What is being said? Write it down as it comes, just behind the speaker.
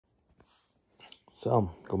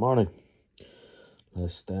So, good morning.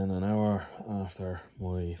 Less than an hour after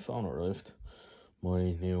my phone arrived,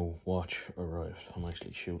 my new watch arrived. I'm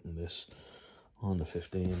actually shooting this on the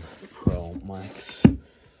 15 Pro Max.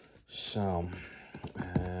 So,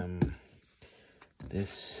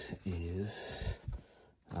 this is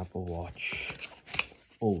Apple Watch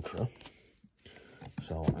Ultra.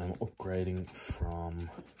 So, I'm upgrading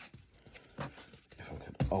from, if I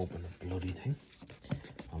could open the bloody thing,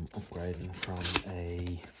 I'm upgrading from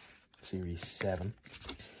a Series 7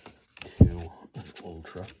 to an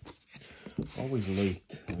Ultra. Always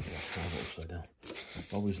liked,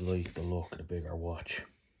 always liked the look of the bigger watch.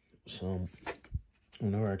 So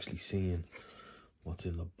I'm never actually seeing what's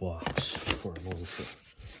in the box for an Ultra.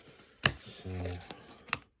 So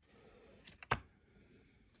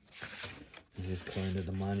this is kind of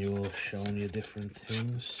the manual showing you different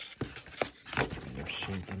things. There's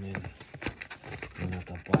something in at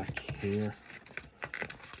the back here.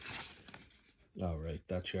 All right,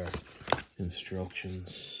 that's your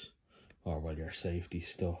instructions, or well, your safety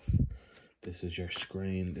stuff. This is your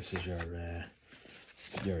screen. This is your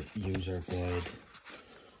user guide.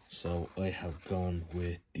 So I have gone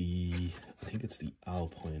with I think it's the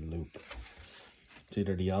Alpine loop. It's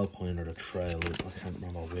either the Alpine or the Trail loop. I can't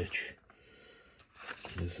remember which.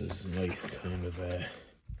 This is nice, kind of a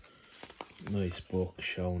nice book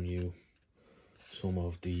showing you some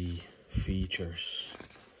of the features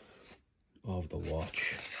of the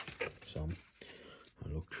watch. So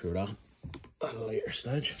I'll look through that at a later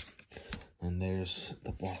stage. And there's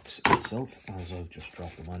the box itself, as I've just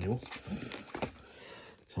dropped the manual.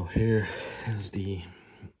 So here is the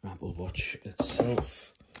Apple Watch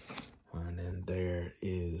itself, and then there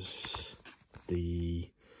is the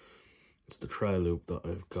Trail loop that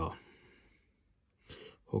I've got.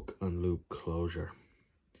 Hook and loop closure,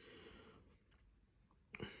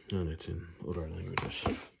 and it's in other languages.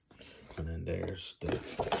 And then there's the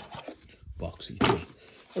boxy thing.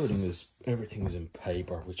 Everything is in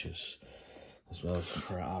paper, which is, as well as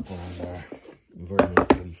for Apple and their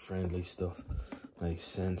environmentally friendly stuff, makes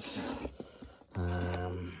sense.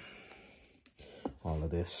 All of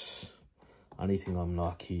this, anything I'm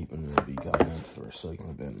not keeping will be going into the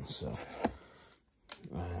recycling bin. So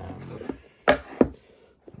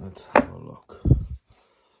let's have a look.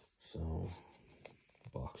 So the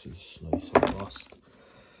box is nice and embossed.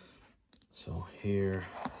 So here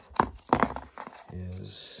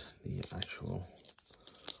is the actual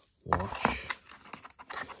watch,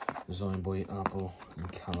 designed by Apple in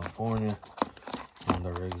California, and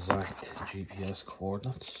their exact GPS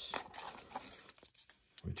coordinates,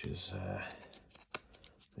 which is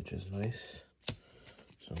nice.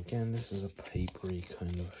 So again, this is a papery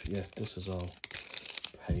kind of, yeah, this is all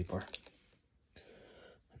paper.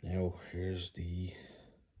 Now here's the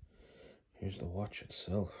watch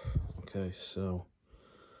itself. Okay, so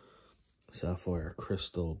sapphire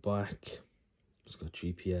crystal back. It's got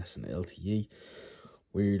GPS and LTE.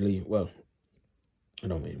 Weirdly, well, I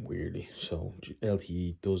don't mean weirdly, so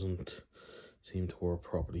LTE doesn't seem to work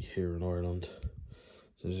properly here in Ireland.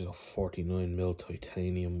 So this is a 49mm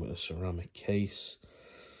titanium with a ceramic case.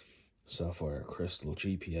 Sapphire crystal,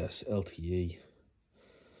 GPS, LTE.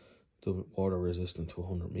 Water resistant to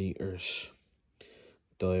 100 meters.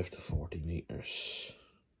 Dive to 40 meters.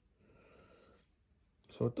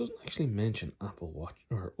 So it doesn't actually mention Apple Watch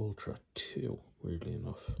or Ultra 2, weirdly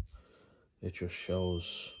enough. It just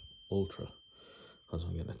shows Ultra, because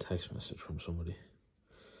I'm getting a text message from somebody.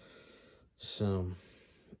 So,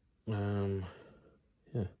 yeah,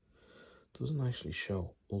 it doesn't actually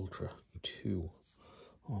show Ultra 2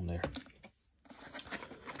 on there.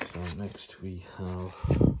 So next we have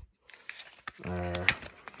our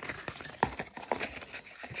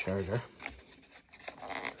charger.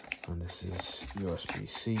 And this is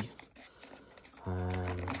USB-C,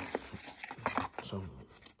 so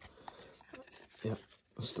yep,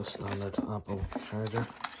 it's the standard Apple charger,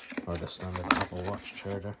 or the standard Apple Watch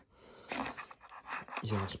charger,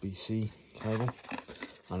 USB-C cable,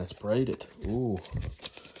 and it's braided. Ooh,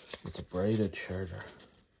 it's a braided charger.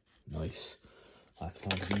 Nice. That's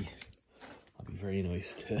going to be, that'll be very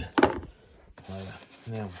nice to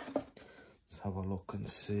now let's have a look and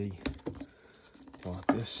see what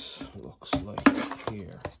this looks like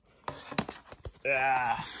here.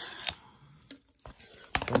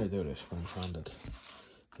 Trying to do this one-handed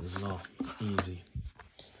is not easy.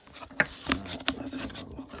 Let's have a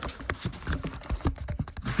look.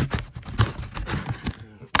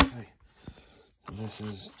 Okay, so this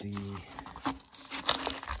is the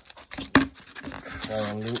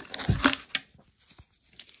Trail loop.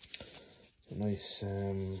 It's a nice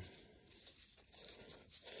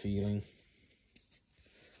feeling.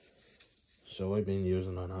 So I've been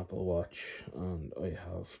using an Apple Watch, and I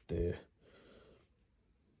have the,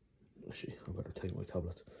 actually I better take my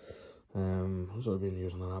tablet. So I've been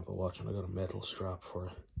using an Apple Watch, and I got a metal strap for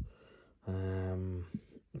it.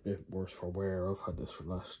 A bit worse for wear. I've had this for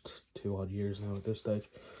the last 2 odd years now at this stage,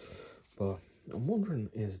 but I'm wondering,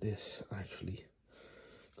 is this actually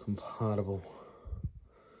compatible?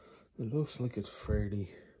 It looks like it's fairly.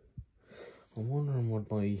 I'm wondering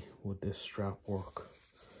would this strap work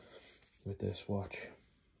with this watch.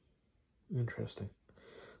 Interesting.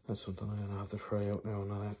 That's something I'm gonna have to try out now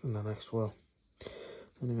in the next while.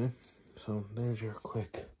 Anyway, so there's your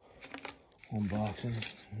quick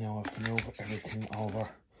unboxing. Now I have to move everything over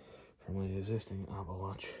from my existing Apple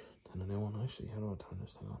Watch to the new one. Actually, how do I turn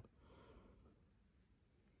this thing on?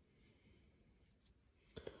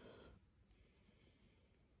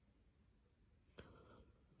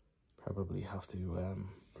 Probably have to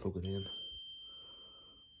plug it in.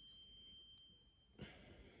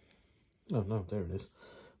 Oh no, there it is.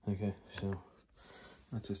 Okay, so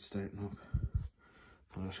that's it starting up.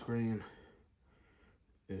 And the screen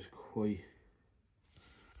is quite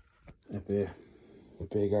a bit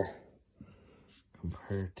bigger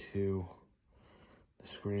compared to the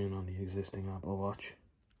screen on the existing Apple Watch.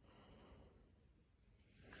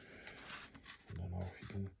 I don't know if you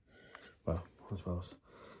can, well, I suppose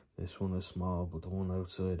this one is small, but the one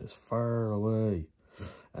outside is far away.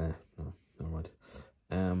 No, never mind.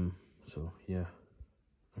 So yeah,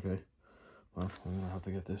 okay. Well, I'm gonna have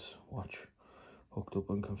to get this watch hooked up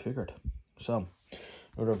and configured. So,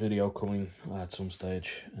 another video coming at some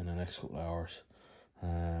stage in the next couple of hours,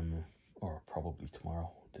 or probably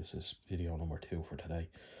tomorrow. This is video number 2 for today.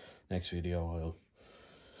 Next video I'll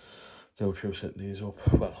go through setting these up.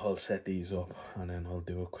 Well, I'll set these up, and then I'll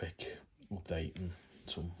do a quick update and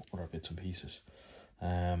some other bits and pieces.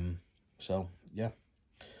 So yeah,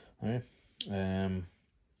 alright.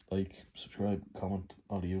 Like, subscribe, comment,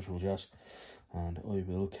 all the usual jazz, and I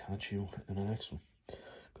will catch you in the next one.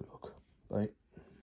 Good luck. Bye.